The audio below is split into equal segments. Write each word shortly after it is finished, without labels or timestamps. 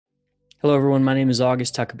Hello, everyone. My name is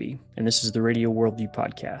August Huckabee, and this is the Radio Worldview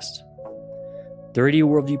Podcast. The Radio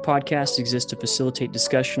Worldview Podcast exists to facilitate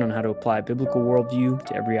discussion on how to apply a biblical worldview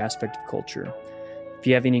to every aspect of culture. If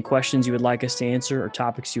you have any questions you would like us to answer or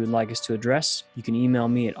topics you would like us to address, you can email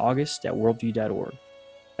me at august@worldview.org.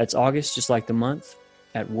 That's August, just like the month,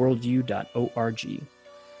 at worldview.org.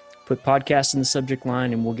 Put podcast in the subject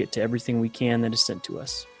line, and we'll get to everything we can that is sent to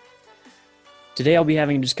us. Today, I'll be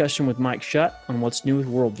having a discussion with Mike Schutt on what's new with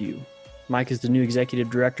Worldview. Mike is the new executive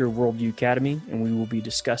director of Worldview Academy, and we will be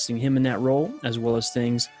discussing him in that role, as well as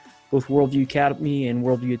things both Worldview Academy and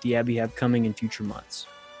Worldview at the Abbey have coming in future months.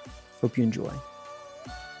 Hope you enjoy.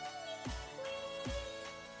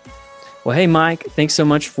 Well, hey, Mike, thanks so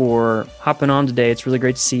much for hopping on today. It's really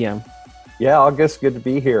great to see you. Yeah, August, good to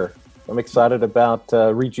be here. I'm excited about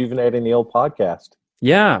rejuvenating the old podcast.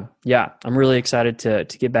 Yeah. I'm really excited to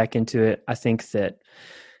get back into it. I think that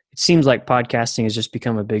it seems like podcasting has just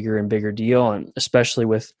become a bigger and bigger deal, and especially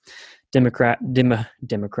with demographics,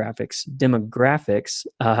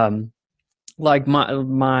 like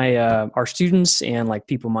our students and like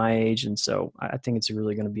people my age. And so I think it's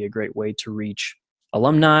really going to be a great way to reach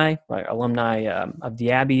alumni of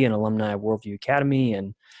the Abbey and alumni of Worldview Academy,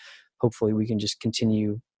 and hopefully we can just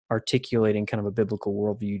continue articulating kind of a biblical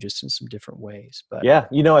worldview just in some different ways. But yeah,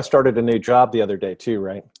 I started a new job the other day too,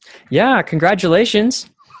 right? Yeah, congratulations.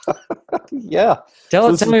 Yeah.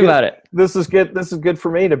 Tell me about it. This is good. This is good for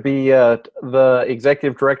me to be the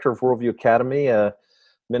executive director of Worldview Academy, a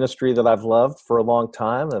ministry that I've loved for a long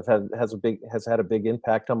time. Has had a big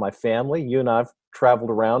impact on my family. You and I've traveled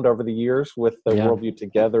around over the years with the Worldview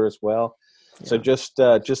together as well. Yeah. So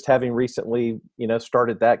just having recently,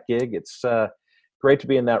 started that gig, it's great to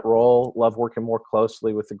be in that role. Love working more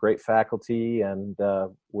closely with the great faculty and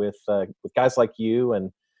with guys like you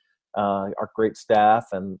and our great staff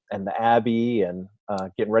and the Abbey and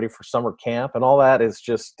getting ready for summer camp and all that is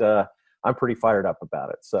just, I'm pretty fired up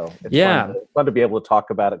about it. So it's fun to be able to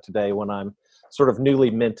talk about it today when I'm sort of newly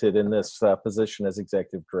minted in this position as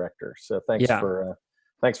executive director. So thanks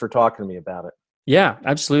for talking to me about it. Yeah,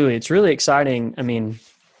 absolutely. It's really exciting. I mean,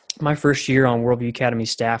 my first year on Worldview Academy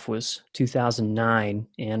staff was 2009.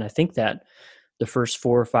 And I think that the first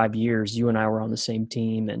 4 or 5 years, you and I were on the same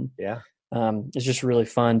team. And it's just really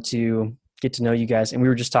fun to get to know you guys. And we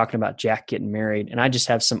were just talking about Jack getting married. And I just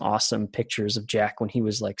have some awesome pictures of Jack when he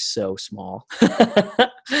was like so small.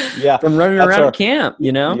 Yeah. From running around camp,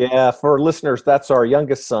 Yeah. For listeners, that's our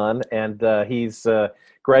youngest son. And he's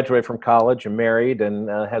graduated from college and married and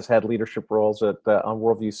has had leadership roles on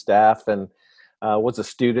Worldview staff and was a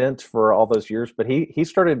student for all those years. But he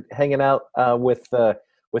started hanging out with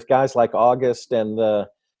guys like August and the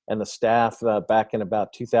staff back in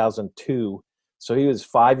about 2002. So he was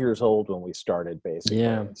 5 years old when we started, basically.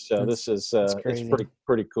 Yeah. So this is it's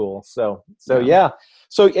pretty cool. So yeah.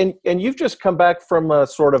 So and you've just come back from a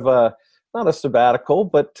sort of not a sabbatical,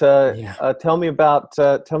 but tell me about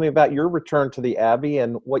your return to the Abbey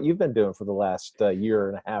and what you've been doing for the last year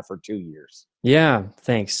and a half or 2 years. Yeah,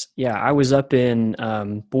 thanks. Yeah, I was up in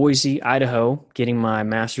Boise, Idaho, getting my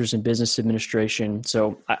master's in business administration.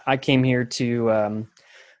 So I came here to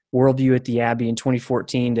Worldview at the Abbey in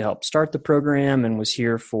 2014 to help start the program, and was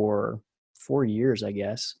here for 4 years, I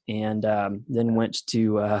guess, and then went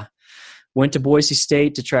to Boise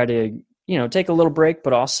State to try to take a little break,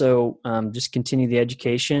 but also just continue the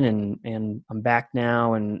education. And I'm back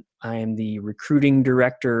now, and I am the recruiting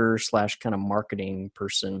director / kind of marketing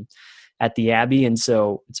person at the Abbey. And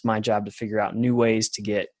so it's my job to figure out new ways to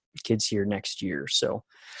get kids here next year. So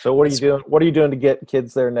what are you doing? What are you doing to get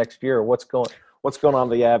kids there next year? What's going on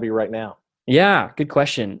at the Abbey right now? Yeah, good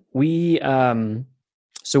question. We've tried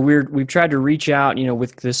to reach out,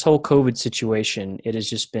 with this whole COVID situation. It's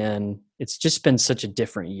just been such a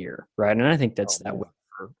different year, right? And I think that's that way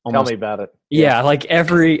for almost. Tell me about it. Yeah, like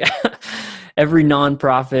every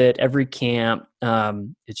nonprofit, every camp,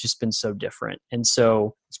 it's just been so different. And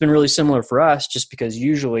so it's been really similar for us, just because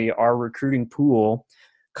usually our recruiting pool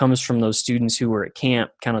comes from those students who were at camp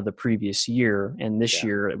kind of the previous year. And this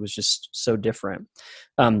year it was just so different.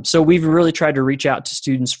 So we've really tried to reach out to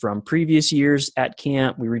students from previous years at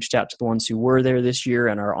camp. We reached out to the ones who were there this year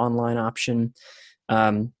and our online option.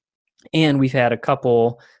 And we've had a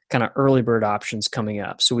couple kind of early bird options coming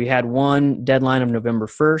up. So we had one deadline of November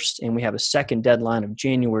 1st, and we have a second deadline of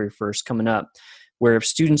January 1st coming up, where if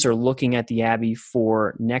students are looking at the Abbey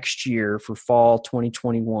for next year, for fall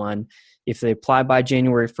 2021, if they apply by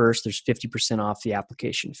January 1st, there's 50% off the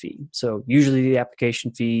application fee. So usually the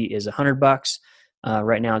application fee is $100.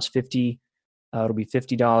 Right now it's $50. It'll be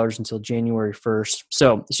 $50 until January 1st.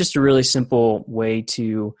 So it's just a really simple way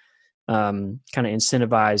to kind of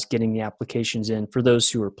incentivize getting the applications in for those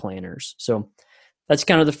who are planners. So that's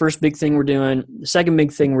kind of the first big thing we're doing. The second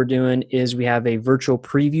big thing we're doing is we have a virtual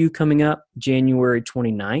preview coming up January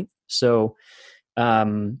 29th. So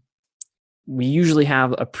we usually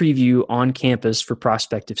have a preview on campus for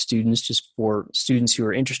prospective students, just for students who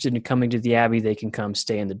are interested in coming to the Abbey. They can come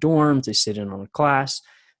stay in the dorms. They sit in on a class.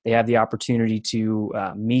 They have the opportunity to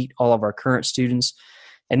meet all of our current students.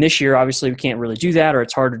 And this year, obviously, we can't really do that, or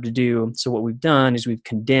it's harder to do. So what we've done is we've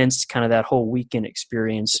condensed kind of that whole weekend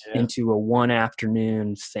experience into a one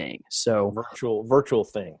afternoon thing. So virtual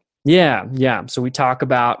thing. Yeah. So we talk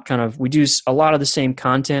about we do a lot of the same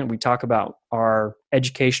content. We talk about our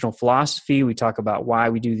educational philosophy. We talk about why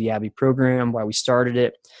we do the Abbey program, why we started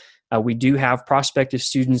it. We do have prospective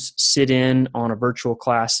students sit in on a virtual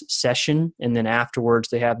class session, and then afterwards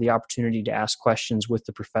they have the opportunity to ask questions with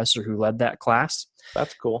the professor who led that class.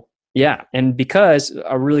 That's cool. Yeah, and because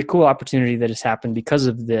a really cool opportunity that has happened because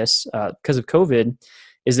of this, because of COVID,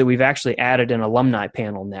 is that we've actually added an alumni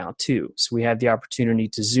panel now too. So we have the opportunity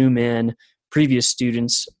to Zoom in previous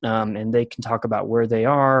students, and they can talk about where they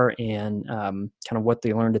are and kind of what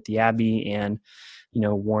they learned at the Abbey, and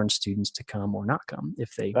warn students to come or not come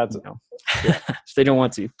if they if they don't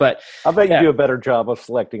want to. But I bet you do a better job of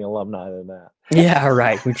selecting alumni than that. Yeah,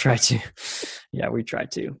 right. We try to.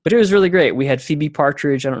 But it was really great. We had Phoebe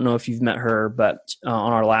Partridge. I don't know if you've met her, but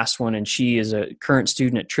on our last one, and she is a current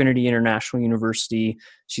student at Trinity International University.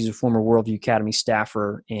 She's a former Worldview Academy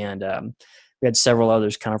staffer, and we had several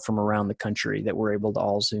others kind of from around the country that were able to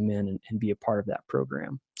all Zoom in and be a part of that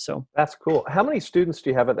program. So that's cool. How many students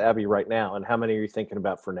do you have at the Abbey right now, and how many are you thinking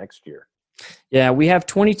about for next year? Yeah, we have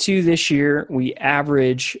 22 this year. We have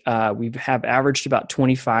averaged about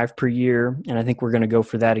 25 per year, and I think we're going to go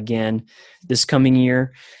for that again this coming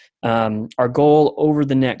year. Our goal over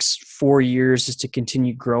the next 4 years is to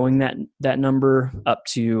continue growing that number up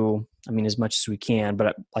to, as much as we can,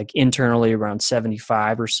 but like internally around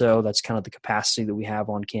 75 or so. That's kind of the capacity that we have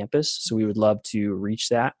on campus. So we would love to reach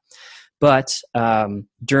that. But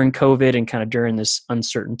during COVID and kind of during this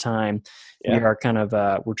uncertain time, we are kind of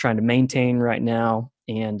we're trying to maintain right now,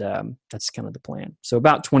 and that's kind of the plan. So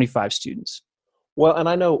about 25 students. Well, and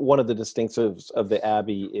I know one of the distinctives of the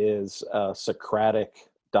Abbey is Socratic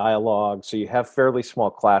dialogue. So you have fairly small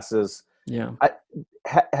classes. Yeah.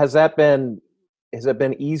 Has it been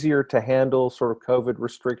easier to handle sort of COVID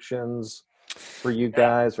restrictions for you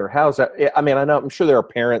guys, or how's that? I'm sure there are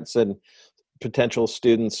parents and potential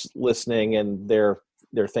students listening, and they're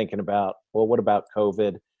thinking about, well, what about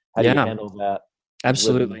COVID? How do you handle that?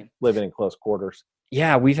 Absolutely. Living in close quarters.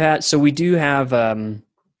 Yeah, we do have,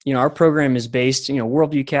 our program is based,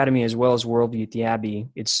 Worldview Academy as well as Worldview at the Abbey.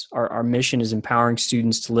 It's our mission is empowering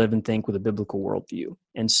students to live and think with a biblical worldview.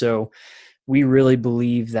 And so we really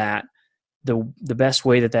believe that the best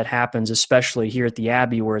way that happens, especially here at the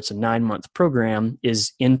Abbey, where it's a 9-month program,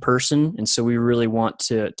 is in person. And so we really want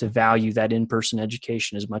to value that in-person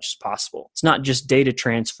education as much as possible. It's not just data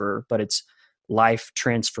transfer, but it's life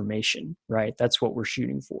transformation, right? That's what we're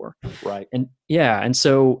shooting for. Right. And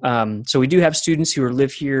so we do have students who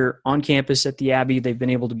live here on campus at the Abbey. They've been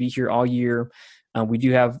able to be here all year. We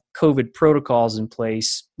do have COVID protocols in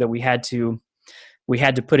place that we had to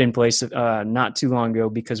put in place not too long ago,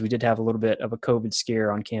 because we did have a little bit of a COVID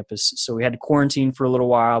scare on campus. So we had to quarantine for a little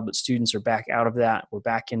while, but students are back out of that. We're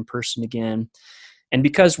back in person again. And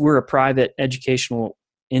because we're a private educational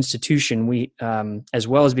institution, we, as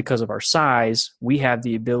well as because of our size, we have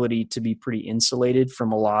the ability to be pretty insulated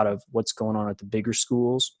from a lot of what's going on at the bigger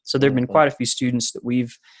schools. So there have been quite a few students that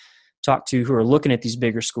we've talked to who are looking at these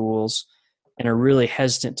bigger schools and are really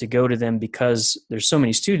hesitant to go to them because there's so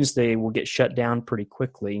many students, they will get shut down pretty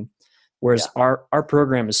quickly. Whereas our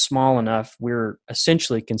program is small enough, we're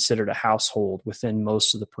essentially considered a household within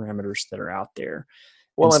most of the parameters that are out there.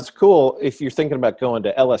 Well, it's cool if you're thinking about going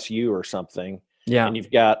to LSU or something. Yeah. And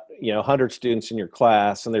you've got, 100 students in your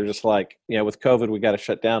class, and they're just like, with COVID, we got to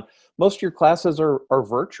shut down. Most of your classes are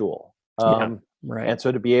virtual. Right. And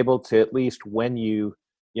so to be able to, at least when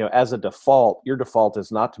as a default, your default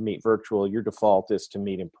is not to meet virtual, your default is to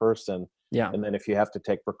meet in person. Yeah. And then if you have to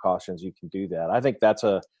take precautions, you can do that. I think that's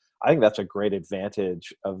a great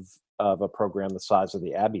advantage of a program the size of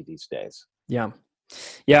the Abbey these days. Yeah.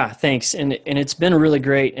 Yeah, thanks. And it's been really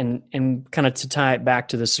great. And kind of to tie it back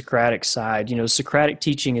to the Socratic side, Socratic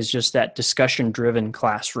teaching is just that discussion-driven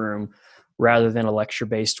classroom rather than a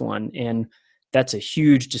lecture-based one. And that's a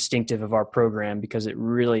huge distinctive of our program, because it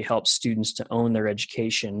really helps students to own their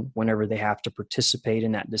education whenever they have to participate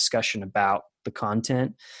in that discussion about the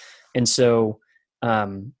content. And so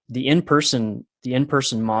the in-person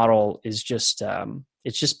model is just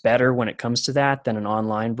it's just better when it comes to that than an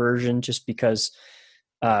online version, just because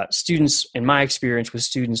students, in my experience with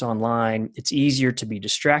students online, it's easier to be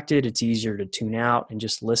distracted. It's easier to tune out and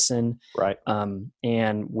just listen. Right.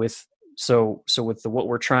 And with what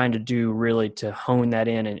we're trying to do really to hone that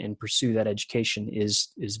in and pursue that education is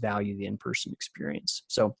value the in-person experience.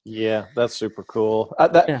 So yeah, that's super cool.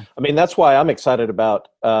 yeah, I mean, that's why I'm excited about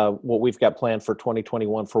what we've got planned for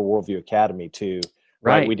 2021 for Worldview Academy too.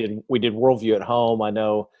 Right. right. We did Worldview at home. I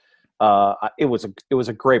know it was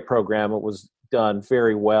a great program. It was done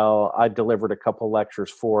very well. I delivered a couple lectures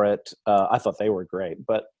for it. I thought they were great,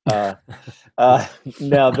 but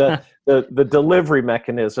now the delivery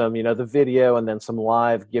mechanism, the video and then some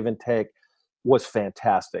live give and take was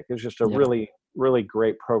fantastic. It was just a Yeah. really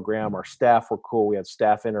great program. Our staff were cool. We had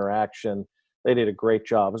staff interaction. They did a great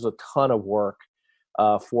job. It was a ton of work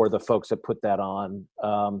for the folks that put that on.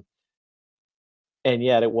 And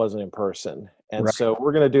yet it wasn't in person. And Right. so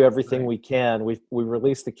we're going to do everything Right. we can. We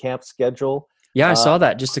released the camp schedule. Yeah, I saw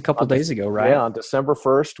that just a couple days ago, right? Yeah, on December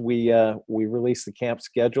 1st, we released the camp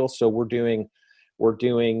schedule. So we're doing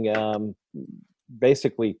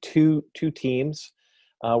basically two teams.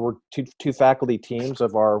 We're two faculty teams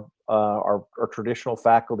of our traditional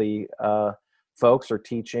faculty folks are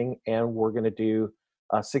teaching, and we're going to do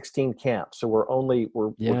 16 camps. So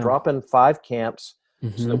we're dropping 5 camps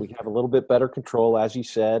so that we have a little bit better control, as you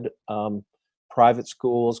said. Private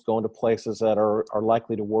schools, going to places that are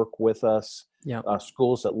likely to work with us. Yeah.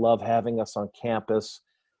 Schools that love having us on campus,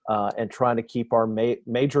 and trying to keep our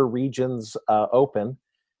major regions open,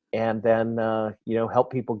 and then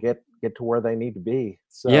help people get to where they need to be.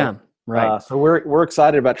 So yeah, right. So we're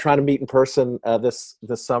excited about trying to meet in person this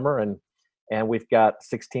summer, and we've got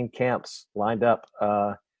 16 camps lined up,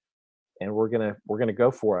 and we're gonna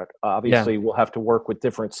go for it. Obviously, we'll have to work with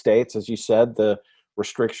different states, as you said. The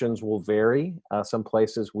restrictions will vary. Some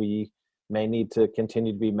places we may need to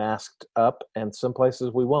continue to be masked up, and some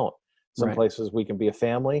places we won't. Some places we can be a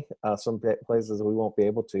family. Some places we won't be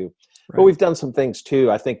able to. But we've done some things too.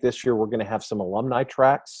 I think this year we're going to have some alumni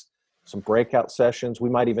tracks, some breakout sessions. We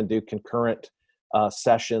might even do concurrent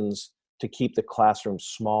sessions to keep the classroom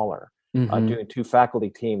smaller. Doing 2 faculty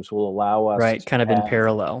teams will allow us kind of in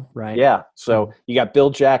parallel, right? Yeah. So you got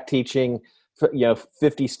Bill Jack teaching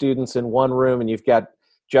 50 students in one room, and you've got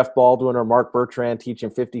Jeff Baldwin or Mark Bertrand teaching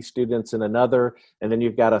 50 students in another, and then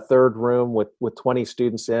you've got a third room with 20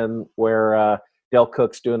 students in where Del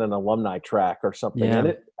Cook's doing an alumni track or something. Yeah.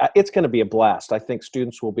 And it's going to be a blast. I think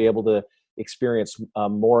students will be able to experience a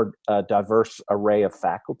more diverse array of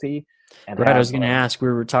faculty. And I was going to ask, we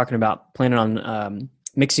were talking about planning on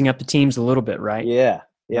mixing up the teams a little bit, right? Yeah.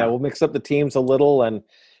 We'll mix up the teams a little, and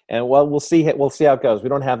well, we'll see how it goes. We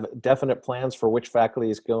don't have definite plans for which faculty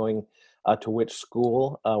is going to which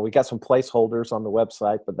school. We got some placeholders on the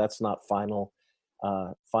website, but that's not final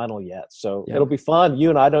yet. So it'll be fun. You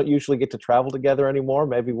and I don't usually get to travel together anymore.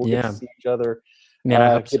 Maybe we'll get to see each other. Man, I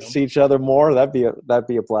hope to see each other more. That'd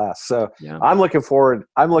be a blast. So I'm looking forward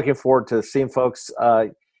to seeing folks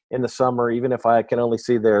in the summer, even if I can only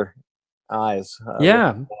see their eyes.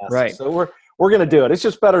 Right. So we're going to do it. It's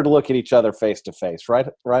just better to look at each other face to face, right?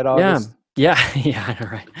 Right, August? Yeah,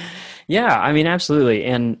 right. Yeah, I mean, absolutely.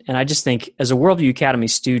 And I just think as a Worldview Academy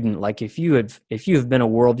student, like if you have been a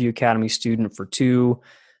Worldview Academy student for 2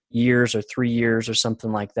 years or 3 years or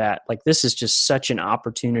something like that, like this is just such an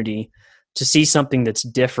opportunity to see something that's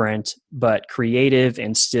different but creative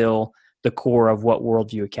and still the core of what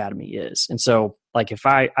Worldview Academy is. And so like if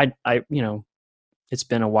I it's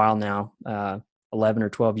been a while now, 11 or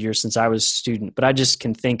 12 years since I was a student, but I just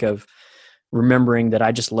can think of remembering that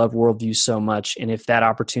I just love Worldview so much. And if that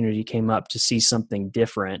opportunity came up to see something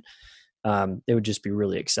different, it would just be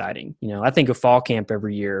really exciting. I think of fall camp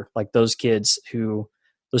every year, like those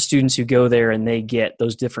students who go there and they get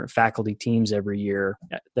those different faculty teams every year.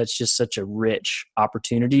 That's just such a rich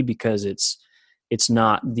opportunity because it's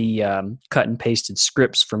not the cut and pasted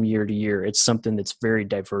scripts from year to year. It's something that's very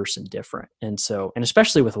diverse and different. And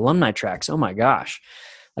especially with alumni tracks, oh my gosh,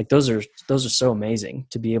 like those are so amazing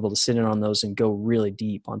to be able to sit in on those and go really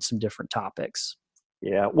deep on some different topics.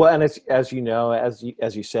 Yeah. Well, and it's, as you know, as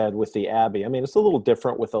you said, with the Abbey, I mean, it's a little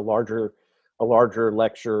different with a larger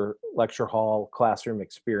lecture hall classroom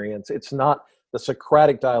experience. It's not, the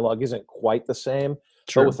Socratic dialogue isn't quite the same.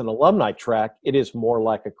 Sure. But with an alumni track, it is more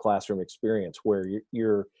like a classroom experience where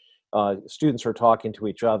your students are talking to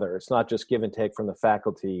each other. It's not just give and take from the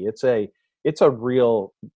faculty. It's a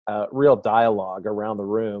real dialogue around the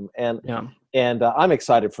room, and I'm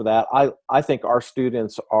excited for that. I think our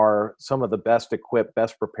students are some of the best equipped,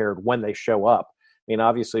 best prepared when they show up. I mean,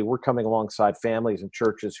 obviously, we're coming alongside families and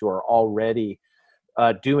churches who are already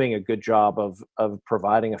doing a good job of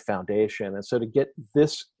providing a foundation. And so to get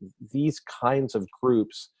these kinds of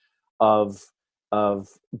groups of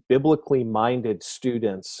biblically minded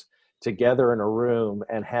students together in a room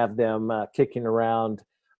and have them kicking around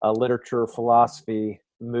literature, philosophy,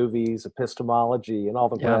 movies, epistemology, and all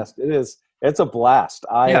the rest, it's a blast.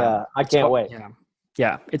 I can't wait.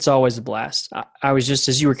 Yeah, it's always a blast. I was just,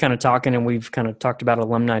 as you were kind of talking, and we've kind of talked about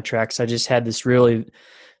alumni tracks, I just had this really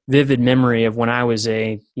vivid memory of when I was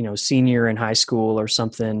a senior in high school or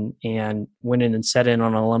something, and went in and sat in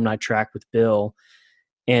on an alumni track with Bill.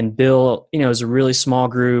 And Bill, it was a really small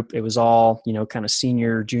group. It was all kind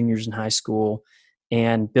of juniors in high school.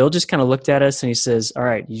 And Bill just kind of looked at us and he says, "All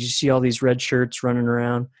right, you see all these red shirts running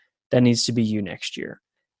around? That needs to be you next year."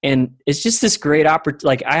 And it's just this great opportunity.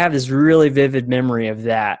 Like, I have this really vivid memory of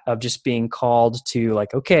that, of just being called to,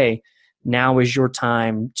 like, okay, now is your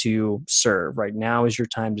time to serve, right? Now is your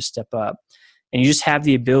time to step up. And you just have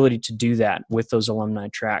the ability to do that with those alumni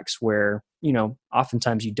tracks where,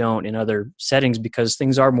 oftentimes you don't in other settings, because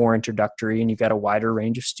things are more introductory and you've got a wider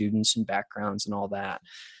range of students and backgrounds and all that.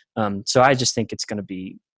 So I just think it's going to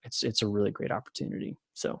be, it's a really great opportunity.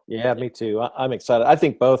 So yeah, me too. I'm excited. I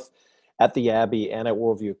think both at the Abbey and at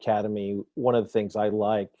Worldview Academy, one of the things I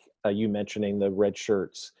like, you mentioning the red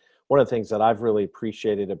shirts, one of the things that I've really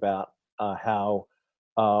appreciated about how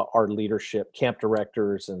our leadership, camp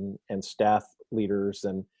directors and staff leaders,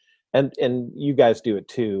 and you guys do it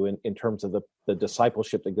too, in terms of the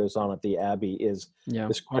discipleship that goes on at the Abbey, is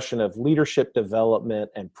this question of leadership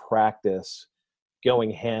development and practice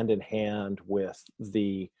going hand in hand with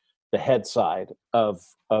the head side of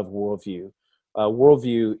Worldview.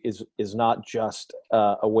 Worldview is not just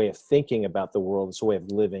a way of thinking about the world; it's a way of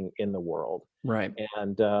living in the world. Right.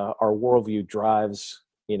 And our worldview drives,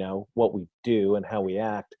 what we do and how we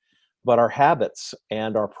act, but our habits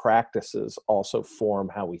and our practices also form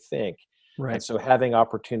how we think. Right. And so having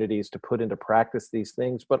opportunities to put into practice these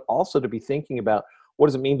things, but also to be thinking about, what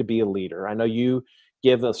does it mean to be a leader? I know you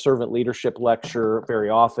give a servant leadership lecture very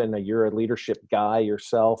often. You're a leadership guy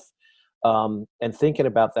yourself. And thinking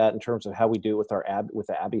about that in terms of how we do it with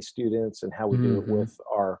the Abbey students and how we do it with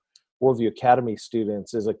our Worldview Academy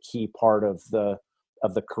students is a key part of the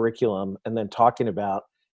curriculum. And then talking about,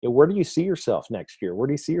 where do you see yourself next year? Where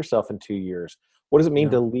do you see yourself in 2 years? What does it mean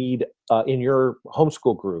to lead in your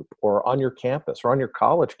homeschool group, or on your campus, or on your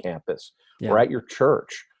college campus, or at your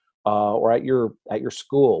church, or at your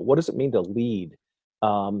school? What does it mean to lead,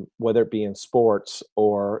 whether it be in sports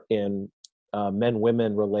or in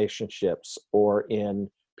men-women relationships or in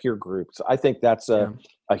peer groups? I think that's a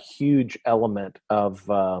huge element of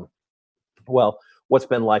what's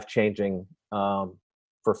been life-changing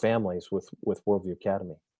for families with Worldview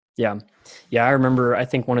Academy. Yeah. I remember, I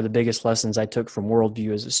think one of the biggest lessons I took from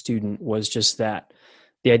Worldview as a student was just that,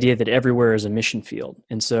 the idea that everywhere is a mission field.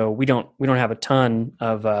 And so we don't have a ton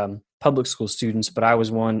of public school students, but I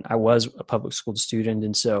was a public school student.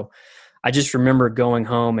 And so I just remember going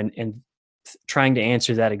home and trying to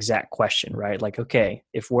answer that exact question, right? Like, okay,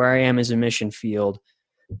 if where I am is a mission field,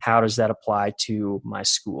 how does that apply to my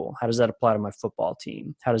school? How does that apply to my football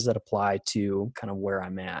team? How does that apply to kind of where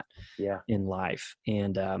I'm at in life?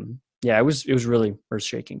 And it was really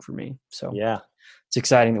earth-shaking for me. So it's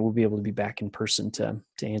exciting that we'll be able to be back in person to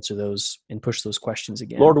answer those and push those questions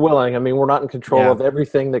again. Lord willing. I mean, we're not in control of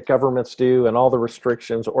everything that governments do and all the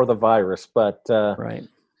restrictions or the virus, but right.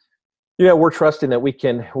 We're trusting that we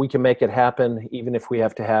can make it happen, even if we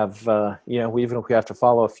have to have, even if we have to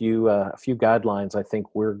follow a few guidelines. I think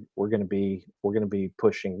we're going to be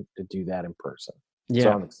pushing to do that in person. Yeah,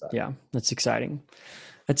 so I'm excited. Yeah, that's exciting.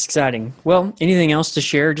 That's exciting. Well, anything else to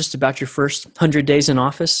share just about your first 100 days in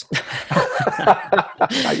office?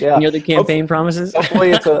 Any other campaign promises?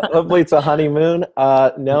 hopefully it's a honeymoon.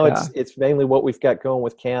 It's mainly what we've got going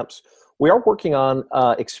with camps. We are working on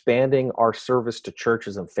expanding our service to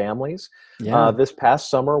churches and families. This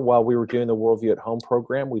past summer, while we were doing the Worldview at Home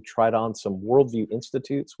program, we tried on some Worldview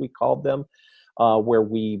Institutes, we called them, where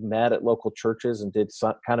we met at local churches and did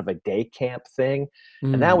some kind of a day camp thing.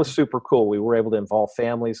 And that was super cool. We were able to involve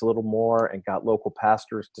families a little more and got local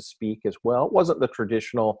pastors to speak as well. It wasn't the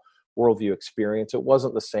traditional Worldview experience. It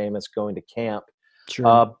wasn't the same as going to camp.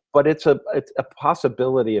 Sure. But it's a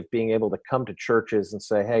possibility of being able to come to churches and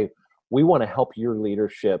say, hey, we want to help your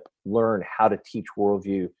leadership learn how to teach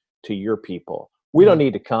Worldview to your people. We don't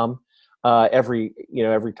need to come every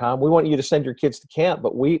time. We want you to send your kids to camp,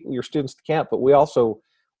 your students to camp, but we also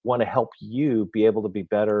want to help you be able to be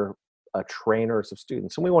better trainers of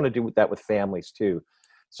students. And we want to do that with families too.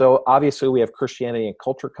 So obviously we have Christianity and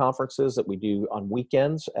culture conferences that we do on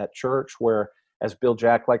weekends at church, where as Bill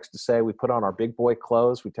Jack likes to say, we put on our big boy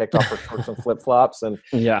clothes. We take off our shorts and flip flops and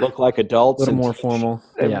Yeah. look like adults. A little and more formal.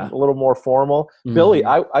 Yeah. A little more formal. Mm-hmm. Billy,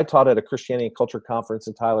 I taught at a Christianity and Culture conference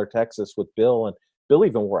in Tyler, Texas with Bill, and Bill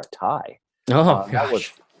even wore a tie. Oh, that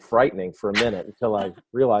was frightening for a minute until I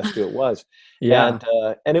realized who it was. Yeah.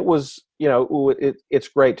 And it was, it's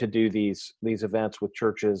great to do these events with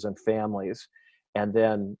churches and families, and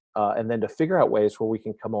then to figure out ways where we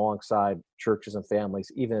can come alongside churches and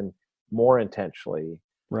families even more intentionally,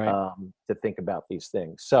 right. to think about these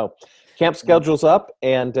things. So camp schedule's up,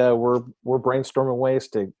 and we're brainstorming ways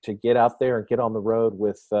to get out there and get on the road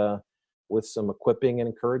with some equipping and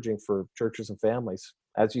encouraging for churches and families.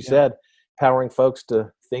 As you said, empowering folks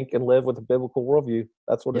to think and live with a biblical worldview.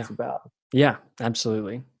 That's what it's about. Yeah,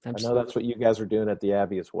 absolutely. I know that's what you guys are doing at the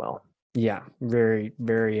Abbey as well. Yeah, very,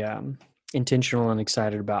 very intentional and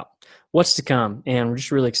excited about what's to come. And we're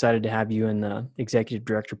just really excited to have you in the executive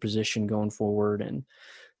director position going forward. And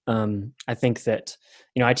I think that,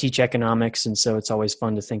 I teach economics, and so it's always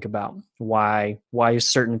fun to think about why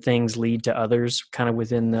certain things lead to others kind of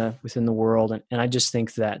within the world. And I just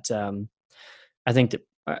think that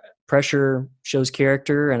pressure shows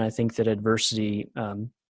character, and I think that adversity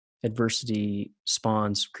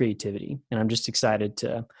spawns creativity. And I'm just excited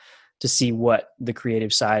to see what the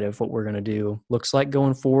creative side of what we're going to do looks like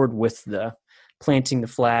going forward, with the planting the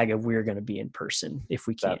flag of we're going to be in person if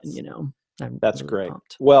we can. That's really great.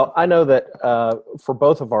 pumped. Well, I know that for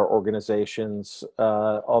both of our organizations,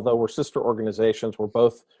 although we're sister organizations, we're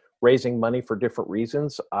both raising money for different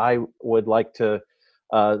reasons. I would like to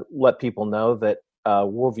let people know that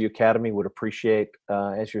Worldview Academy would appreciate,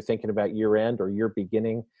 as you're thinking about year end or year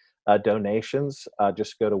beginning donations,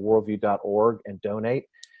 just go to worldview.org and donate.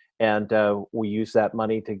 And we use that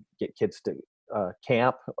money to get kids to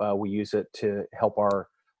camp. We use it to help our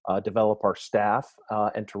develop our staff,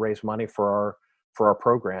 and to raise money for our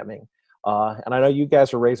programming. And I know you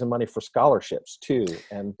guys are raising money for scholarships too,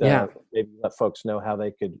 and maybe let folks know how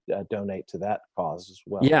they could donate to that cause as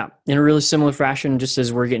well. Yeah, in a really similar fashion, just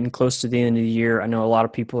as we're getting close to the end of the year, I know a lot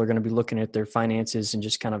of people are going to be looking at their finances and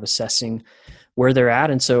just kind of assessing where they're at.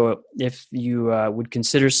 And so if you would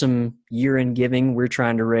consider some year-end giving, we're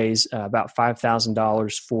trying to raise about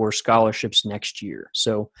 $5,000 for scholarships next year.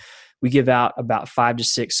 So we give out about 5 to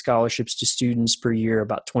 6 scholarships to students per year,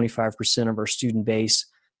 about 25% of our student base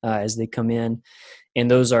as they come in. And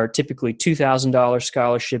those are typically $2,000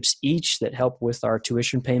 scholarships each that help with our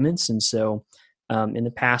tuition payments. And so in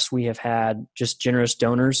the past, we have had just generous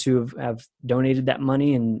donors who have donated that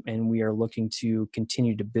money, and we are looking to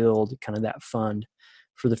continue to build kind of that fund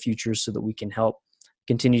for the future so that we can help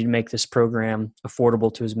continue to make this program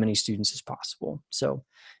affordable to as many students as possible. So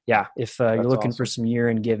yeah, if you're looking for some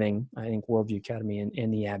year-end giving, I think Worldview Academy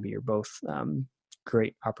and the Abbey are both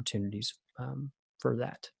great opportunities for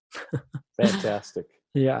that. Fantastic.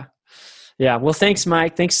 Yeah. Well, thanks,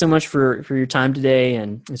 Mike. Thanks so much for your time today.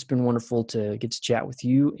 And it's been wonderful to get to chat with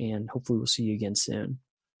you, and hopefully we'll see you again soon.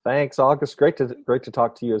 Thanks, August. Great to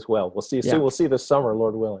talk to you as well. We'll see you soon. We'll see you this summer,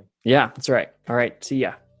 Lord willing. Yeah, that's right. All right. See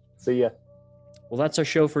ya. See ya. Well, that's our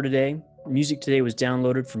show for today. Music today was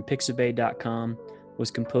downloaded from pixabay.com,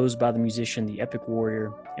 was composed by the musician The Epic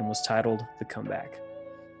Warrior, and was titled The Comeback.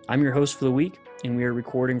 I'm your host for the week, and we are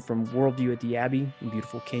recording from Worldview at the Abbey in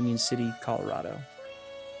beautiful Canyon City, Colorado.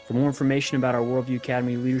 For more information about our Worldview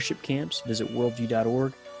Academy leadership camps, visit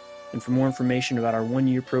worldview.org. And for more information about our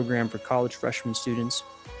one-year program for college freshman students,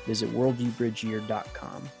 visit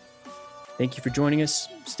worldviewbridgeyear.com. Thank you for joining us.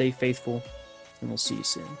 Stay faithful, and we'll see you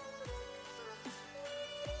soon.